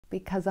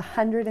because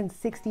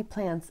 160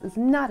 plants is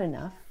not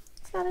enough.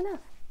 It's not enough.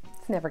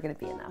 It's never going to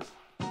be enough.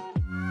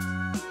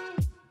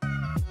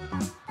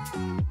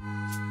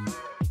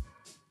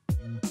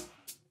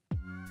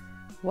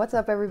 What's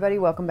up, everybody?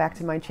 Welcome back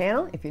to my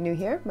channel. If you're new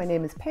here, my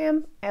name is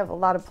Pam. I have a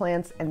lot of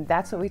plants, and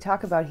that's what we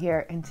talk about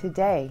here. And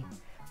today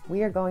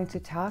we are going to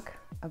talk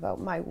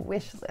about my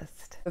wish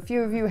list. A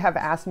few of you have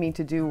asked me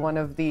to do one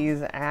of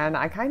these, and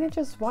I kind of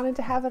just wanted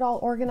to have it all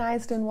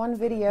organized in one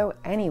video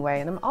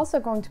anyway. And I'm also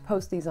going to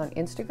post these on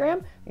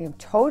Instagram. I'm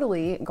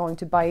totally going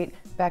to bite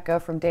Becca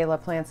from De La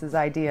Plants'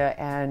 idea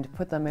and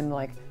put them in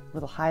like a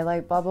little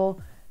highlight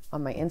bubble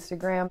on my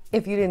Instagram.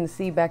 If you didn't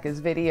see Becca's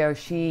video,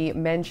 she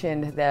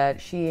mentioned that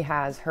she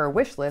has her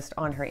wish list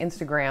on her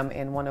Instagram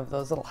in one of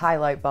those little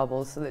highlight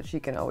bubbles so that she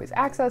can always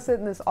access it,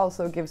 and this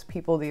also gives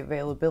people the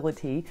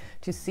availability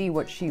to see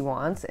what she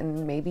wants,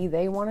 and maybe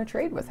they want to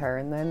trade with her,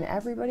 and then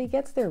everybody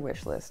gets their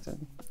wish list,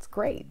 and it's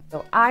great.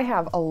 So I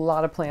have a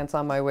lot of plants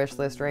on my wish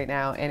list right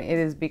now, and it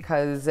is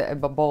because,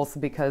 both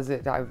because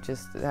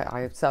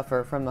I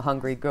suffer from the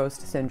hungry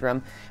ghost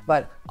syndrome,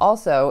 but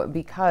also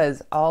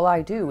because all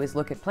I do is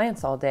look at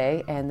plants all day,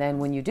 and then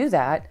when you do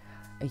that,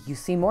 you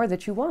see more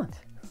that you want.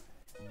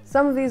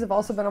 Some of these have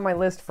also been on my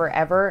list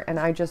forever, and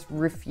I just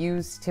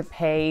refuse to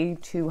pay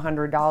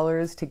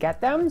 $200 to get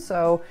them,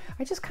 so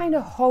I just kind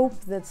of hope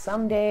that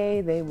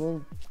someday they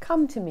will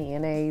come to me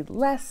in a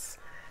less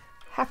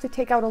have to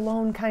take out a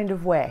loan kind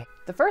of way.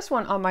 The first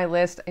one on my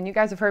list, and you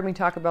guys have heard me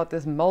talk about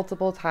this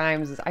multiple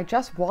times, is I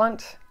just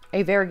want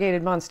a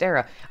variegated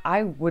monstera.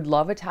 I would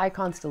love a Thai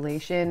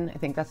constellation. I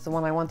think that's the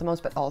one I want the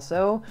most, but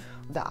also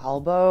the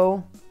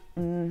albo.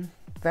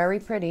 Very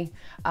pretty.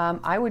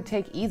 I would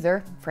take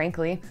either,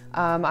 frankly.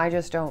 I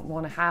just don't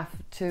want to have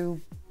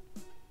to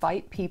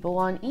fight people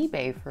on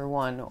eBay for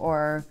one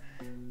or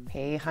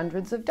pay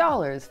hundreds of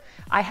dollars.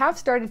 I have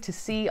started to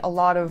see a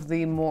lot of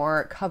the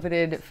more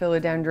coveted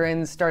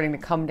philodendrons starting to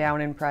come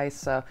down in price,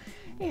 so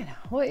you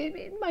know,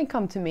 it might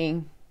come to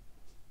me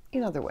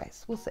in other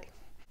ways. We'll see.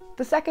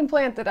 The second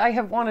plant that I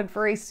have wanted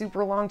for a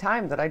super long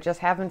time that I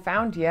just haven't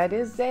found yet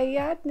is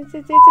it's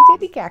a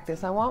titty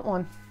cactus. I want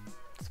one.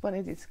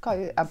 It's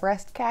called a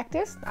breast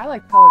cactus. I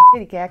like to call it a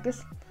titty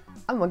cactus.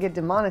 I'm gonna get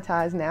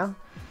demonetized now.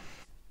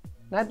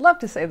 And I'd love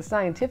to say the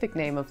scientific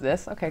name of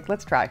this. Okay,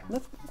 let's try.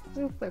 Let's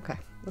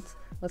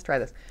try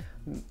this.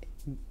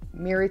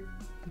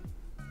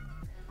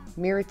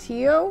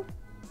 Myrtio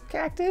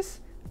cactus.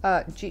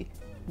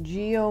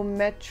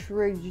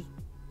 Geometry.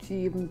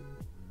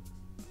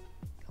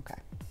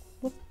 Okay,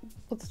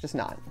 let's just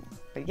not.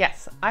 But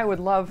yes, I would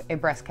love a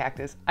breast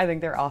cactus. I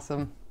think they're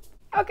awesome.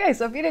 Okay,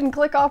 so if you didn't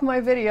click off my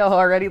video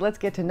already, let's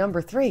get to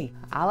number 3.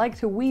 I like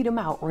to weed them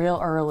out real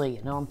early,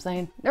 you know what I'm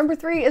saying? Number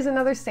 3 is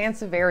another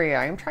Sansevieria.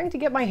 I'm trying to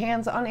get my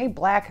hands on a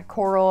black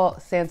coral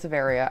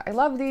Sansevieria. I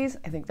love these.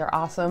 I think they're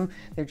awesome.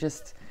 They're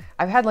just,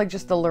 I've had like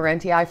just the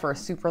Laurentii for a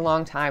super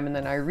long time, and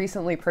then I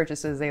recently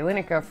purchased a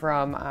Zeylinica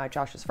from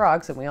Josh's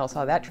Frogs, and we all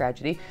saw that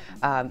tragedy.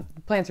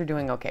 Plants are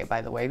doing okay,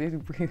 by the way. They're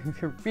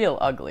real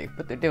ugly,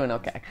 but they're doing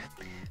okay.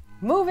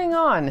 Moving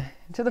on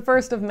to the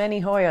first of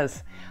many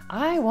Hoyas.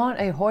 I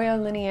want a Hoya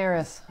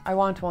linearis. I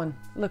want one.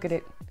 Look at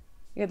it.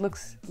 It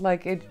looks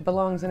like it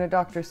belongs in a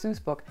Dr. Seuss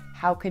book.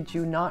 How could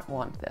you not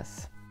want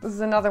this? This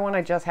is another one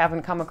I just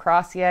haven't come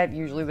across yet.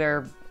 Usually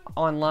they're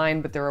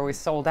online, but they're always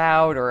sold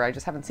out, or I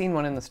just haven't seen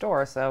one in the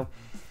store, so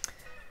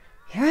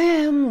here I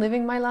am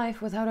living my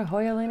life without a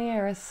Hoya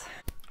linearis.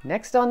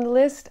 Next on the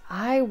list,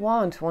 I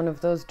want one of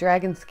those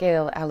dragon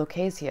scale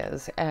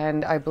alocasias,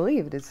 and I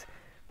believe it is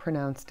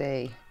pronounced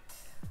a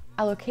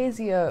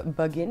Alocasia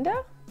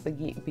beginda?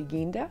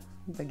 Beginda?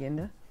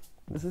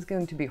 This is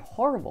going to be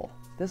horrible.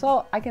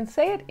 I can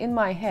say it in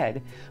my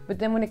head, but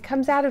then when it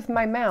comes out of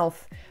my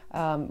mouth,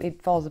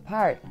 it falls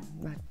apart.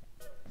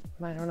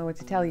 I don't know what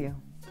to tell you.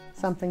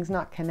 Something's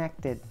not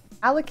connected.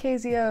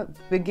 Alocasia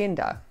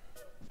beginda,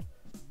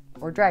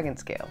 or dragon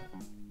scale.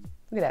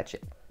 Look at that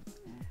shit.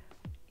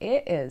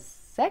 It is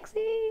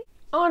sexy.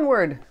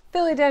 Onward,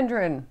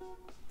 philodendron,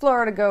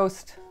 Florida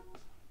ghost,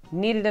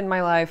 needed in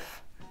my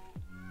life.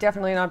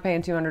 Definitely not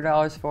paying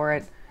 $200 for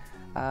it.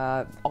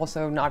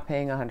 Also not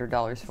paying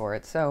 $100 for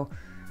it. So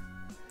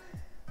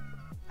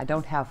I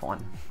don't have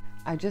one.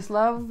 I just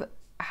love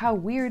how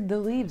weird the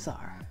leaves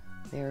are.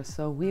 They are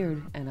so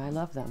weird, and I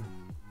love them.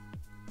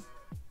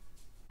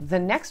 The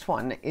next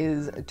one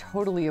is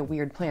totally a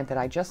weird plant that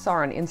I just saw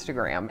on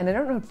Instagram, and I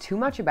don't know too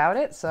much about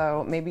it,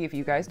 so maybe if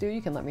you guys do,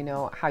 you can let me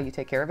know how you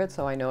take care of it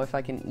so I know if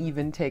I can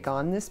even take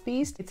on this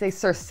beast. It's a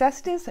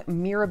Cercestis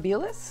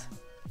mirabilis.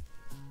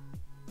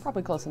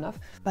 Probably close enough.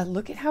 But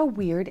look at how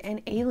weird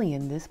and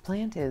alien this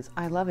plant is.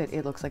 I love it.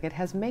 It looks like it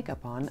has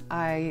makeup on.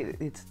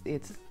 It's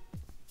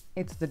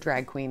the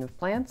drag queen of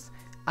plants.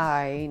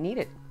 I need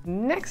it.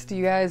 Next,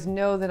 you guys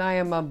know that I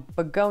am a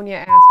begonia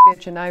ass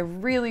bitch, and I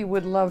really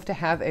would love to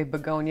have a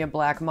begonia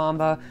black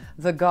mamba.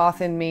 The goth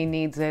in me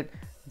needs it.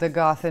 The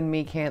goth in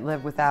me can't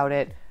live without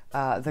it.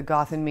 The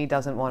goth in me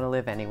doesn't want to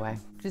live anyway.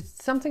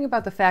 Just something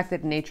about the fact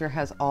that nature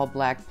has all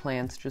black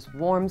plants just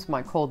warms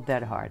my cold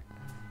dead heart.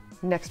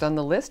 Next on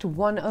the list,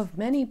 one of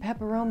many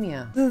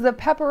peperomia. This is the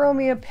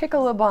Peperomia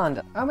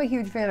piccolabanda. I'm a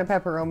huge fan of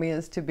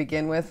peperomias to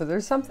begin with, but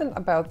there's something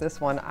about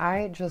this one.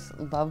 I just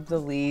love the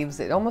leaves.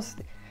 It almost,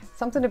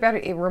 something about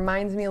it, it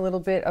reminds me a little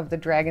bit of the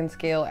dragon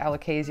scale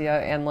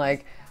alocasia, and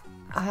like,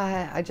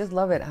 I just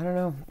love it. I don't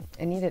know.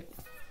 I need it.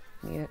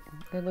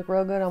 It'd look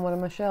real good on one of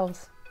my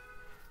shelves.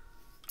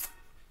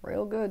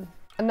 Real good.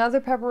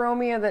 Another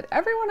peperomia that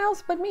everyone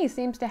else but me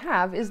seems to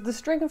have is the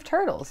string of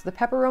turtles, the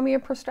Peperomia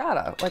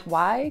prostrata. Like,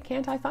 why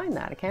can't I find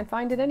that? I can't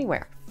find it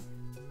anywhere.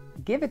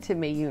 Give it to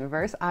me,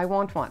 universe. I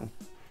want one.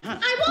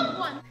 I want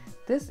one!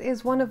 This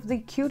is one of the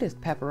cutest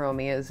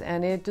peperomias,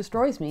 and it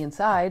destroys me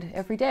inside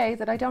every day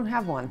that I don't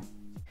have one.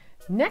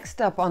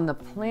 Next up on the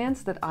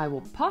plants that I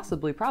will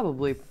possibly,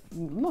 probably,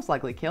 most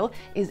likely kill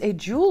is a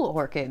jewel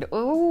orchid.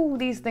 Oh,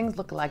 these things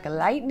look like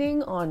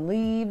lightning on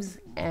leaves,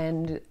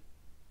 and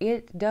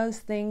it does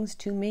things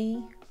to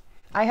me.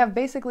 I have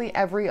basically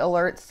every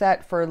alert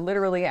set for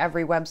literally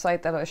every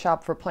website that I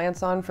shop for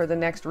plants on for the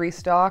next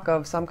restock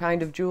of some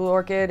kind of jewel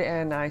orchid,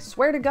 and I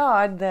swear to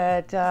God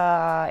that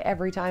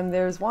every time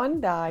there's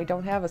one, I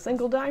don't have a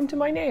single dime to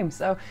my name.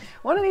 So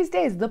one of these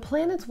days, the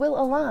planets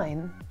will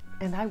align,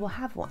 and I will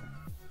have one.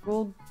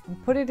 We'll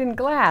put it in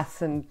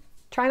glass and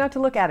try not to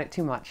look at it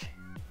too much.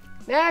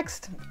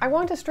 Next, I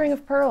want a string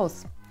of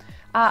pearls.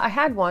 I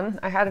had one.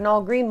 I had an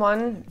all green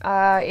one,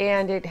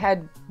 and it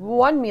had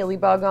one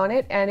mealybug on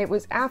it, and it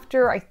was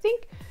after, I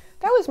think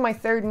that was my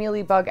third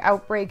mealybug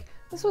outbreak.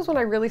 This was when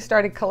I really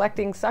started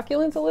collecting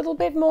succulents a little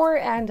bit more,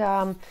 and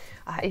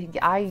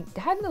I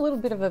had a little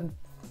bit of a,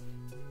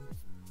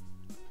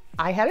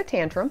 I had a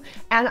tantrum,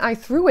 and I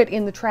threw it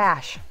in the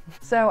trash.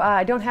 So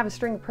I don't have a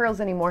string of pearls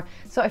anymore.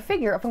 So I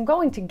figure if I'm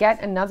going to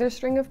get another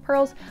string of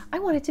pearls, I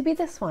want it to be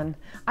this one.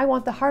 I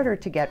want the harder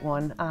to get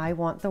one. I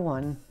want the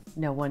one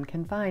no one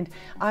can find.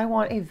 I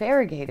want a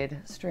variegated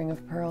string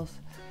of pearls.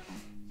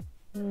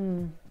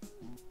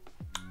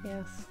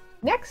 Yes.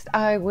 Next,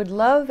 I would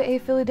love a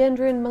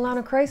philodendron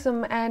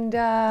melanochrysum, and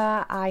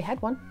I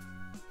had one.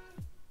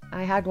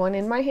 I had one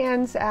in my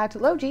hands at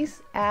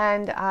Logi's,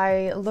 and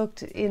I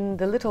looked in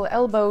the little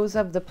elbows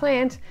of the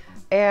plant,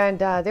 and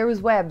there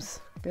was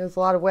webs. There was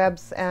a lot of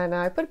webs, and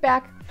I put it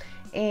back.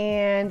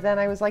 And then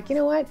I was like, you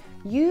know what?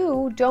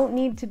 You don't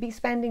need to be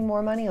spending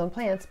more money on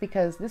plants,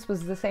 because this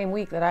was the same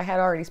week that I had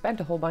already spent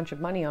a whole bunch of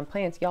money on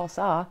plants. Y'all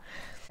saw.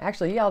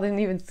 Actually, y'all didn't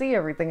even see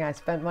everything I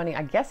spent money.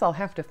 I guess I'll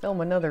have to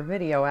film another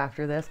video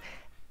after this.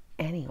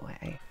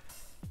 Anyway.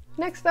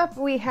 Next up,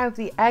 we have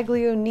the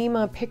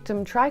Aglaonema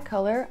pictum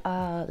tricolor.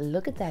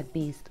 Look at that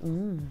beast.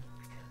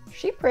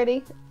 She's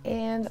pretty,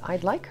 and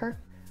I'd like her.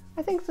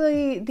 I think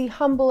the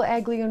humble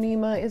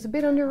Aglaonema is a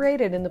bit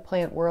underrated in the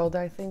plant world.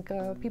 I think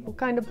people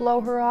kind of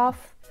blow her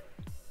off,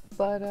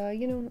 but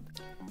you know,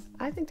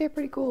 I think they're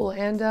pretty cool,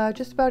 and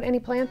just about any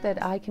plant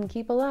that I can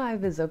keep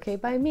alive is okay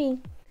by me.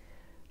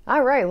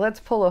 All right, let's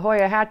pull a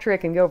Hoya hat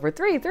trick and go for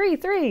 3, 3,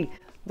 3.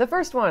 The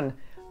first one,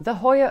 the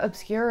Hoya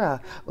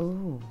obscura.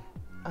 Ooh,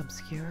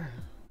 obscure.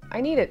 I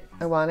need it.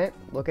 I want it.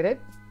 Look at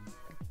it.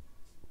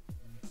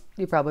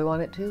 You probably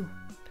want it too.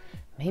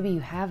 Maybe you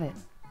have it.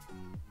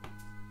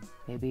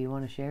 Maybe you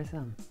want to share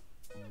some.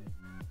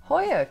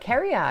 Hoya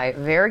carrii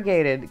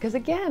variegated, because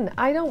again,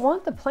 I don't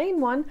want the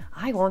plain one.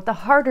 I want the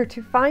harder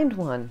to find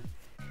one.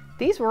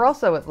 These were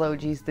also at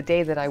Logi's the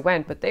day that I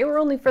went, but they were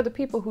only for the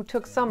people who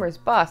took summer's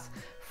bus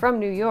from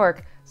New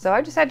York, so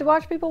I just had to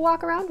watch people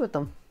walk around with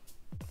them.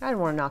 I didn't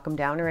want to knock them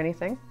down or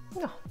anything.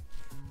 No,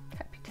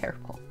 that'd be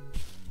terrible.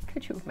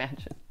 Could you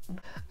imagine?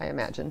 I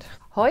imagined.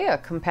 Hoya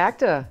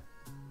compacta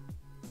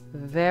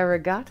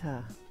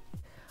variegata.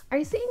 Are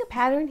you seeing a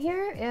pattern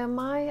here? Am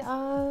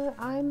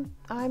I'm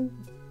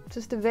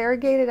just a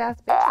variegated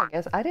ass bitch, I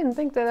guess. I didn't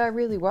think that I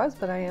really was,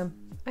 but I am.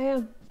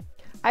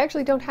 I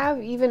actually don't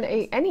have even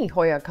any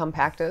Hoya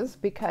compactas,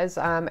 because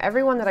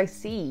everyone that I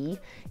see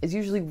is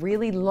usually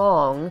really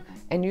long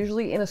and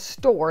usually in a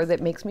store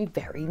that makes me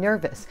very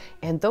nervous.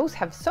 And those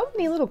have so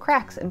many little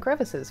cracks and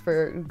crevices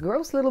for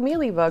gross little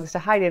mealybugs to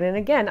hide in. And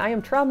again, I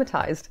am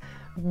traumatized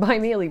by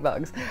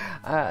mealybugs.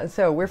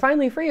 So we're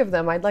finally free of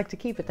them. I'd like to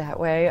keep it that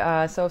way.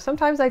 So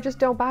sometimes I just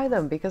don't buy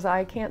them because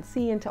I can't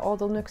see into all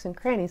the nooks and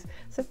crannies.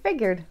 So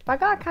figured if I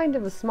got kind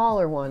of a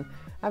smaller one,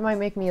 that might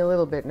make me a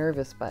little bit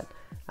nervous, but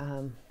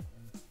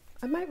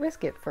I might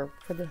risk it for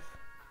this.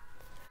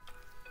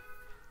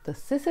 The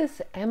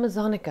Cissus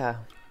amazonica.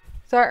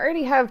 So I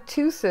already have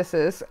 2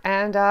 cissus,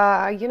 and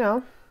you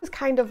know, it's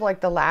kind of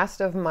like the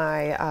last of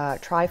my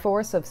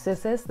triforce of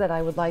cissus that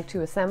I would like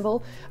to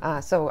assemble.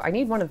 So I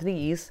need one of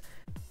these.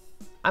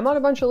 I'm on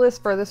a bunch of lists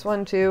for this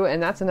one too,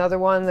 and that's another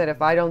one that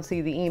if I don't see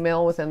the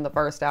email within the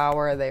first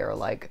hour, they are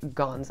like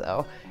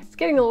gonzo. It's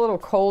getting a little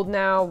cold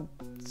now,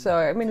 so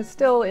I mean, it's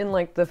still in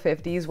like the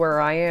 50s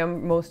where I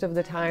am most of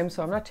the time,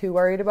 so I'm not too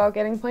worried about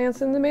getting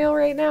plants in the mail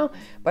right now.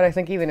 But I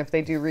think even if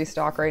they do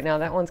restock right now,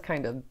 that one's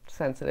kind of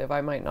sensitive.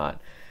 I might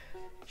not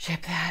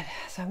ship that,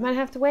 so I might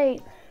have to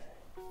wait.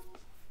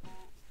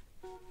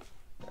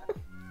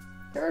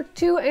 There are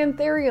 2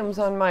 anthuriums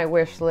on my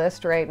wish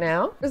list right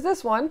now. There's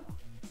this one.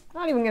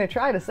 I'm not even gonna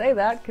try to say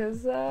that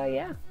because,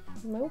 yeah,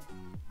 nope.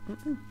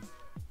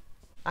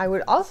 I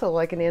would also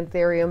like an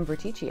Anthurium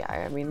verticii.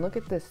 I mean, look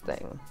at this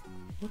thing.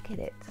 Look at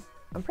it.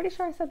 I'm pretty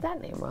sure I said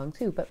that name wrong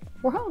too, but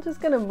we're all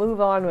just gonna move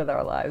on with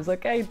our lives,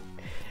 okay?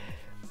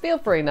 Feel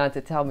free not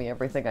to tell me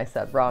everything I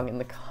said wrong in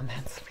the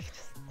comments.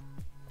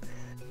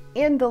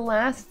 And the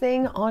last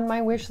thing on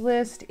my wish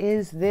list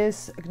is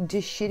this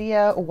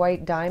Dischidia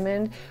white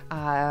diamond.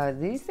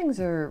 These things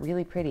are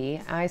really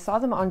pretty. I saw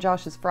them on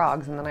Josh's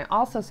Frogs, and then I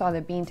also saw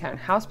that Beantown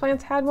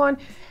Houseplants had one.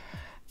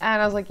 And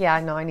I was like, yeah,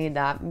 no, I need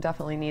that.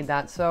 Definitely need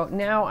that. So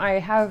now I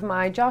have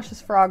my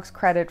Josh's Frogs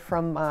credit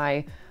from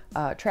my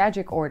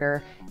tragic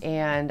order,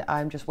 and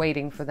I'm just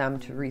waiting for them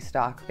to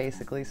restock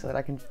basically so that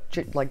I can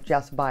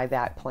just buy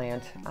that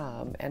plant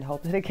and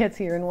hope that it gets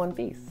here in one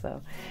piece.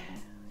 So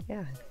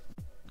yeah.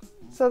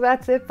 So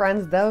that's it,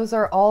 friends. Those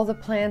are all the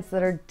plants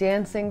that are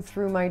dancing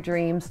through my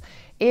dreams.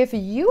 If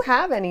you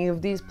have any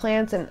of these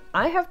plants, and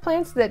I have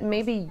plants that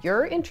maybe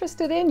you're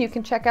interested in, you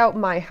can check out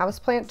my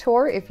houseplant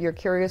tour if you're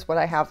curious what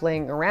I have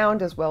laying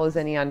around, as well as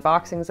any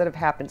unboxings that have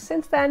happened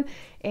since then.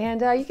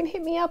 And you can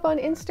hit me up on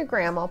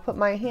Instagram. I'll put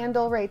my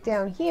handle right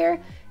down here,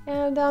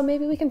 and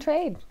maybe we can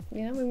trade.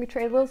 You know, maybe we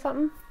trade a little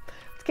something.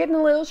 It's getting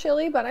a little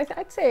chilly, but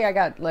I'd say I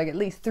got like at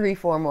least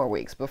 3-4 more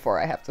weeks before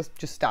I have to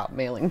just stop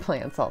mailing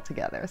plants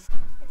altogether.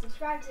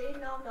 Subscribe to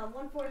Nom Nom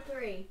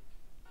 143.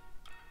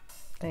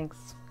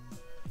 Thanks.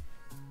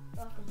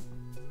 Welcome.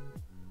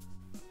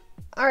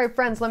 All right,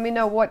 friends, let me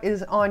know what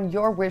is on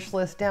your wish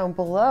list down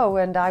below,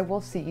 and I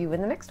will see you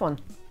in the next one.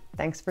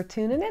 Thanks for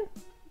tuning in.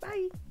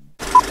 Bye.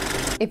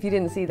 If you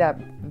didn't see that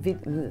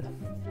video,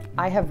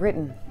 I have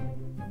written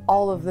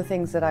all of the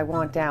things that I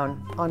want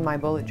down on my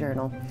bullet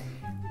journal.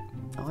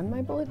 On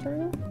my bullet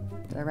journal?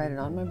 Did I write it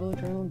on my bullet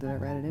journal? Did I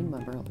write it in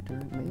my bullet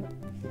journal?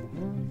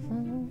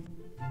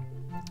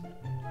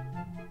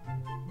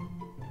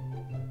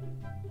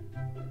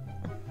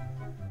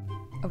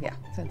 Oh yeah,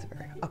 sensitive.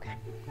 Okay.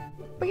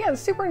 But yeah,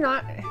 super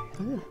not...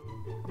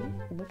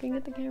 Looking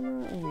at the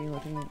camera, or are you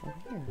looking over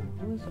here?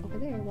 Who's over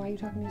there? Why are you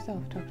talking to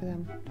yourself? Talk to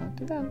them. Talk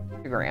to them.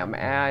 Instagram,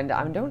 and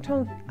don't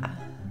tell...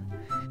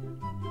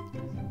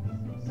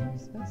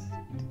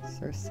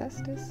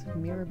 Cercestus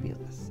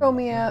mirabilis.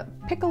 Peperomia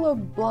piccolo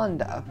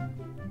blonda.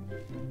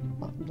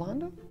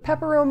 Blonda?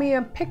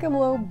 Peperomia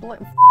piccolo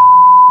blonda.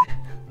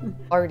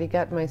 Already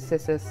got my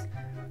cissus.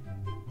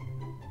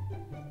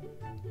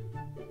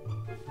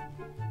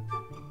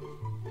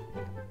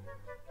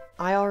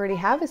 I already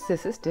have a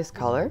cissus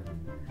discolor,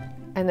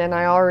 and then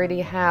I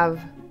already have,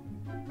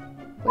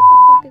 what the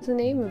fuck is the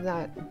name of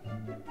that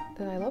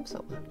I love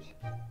so much?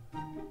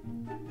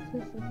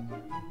 Cissus.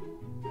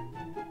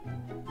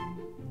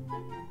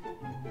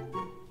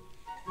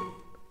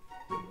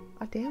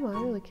 Oh damn, I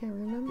really can't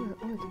remember.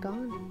 Oh, it's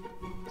gone.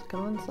 It's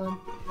gone, son.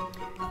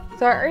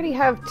 So I already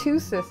have 2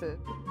 cissus.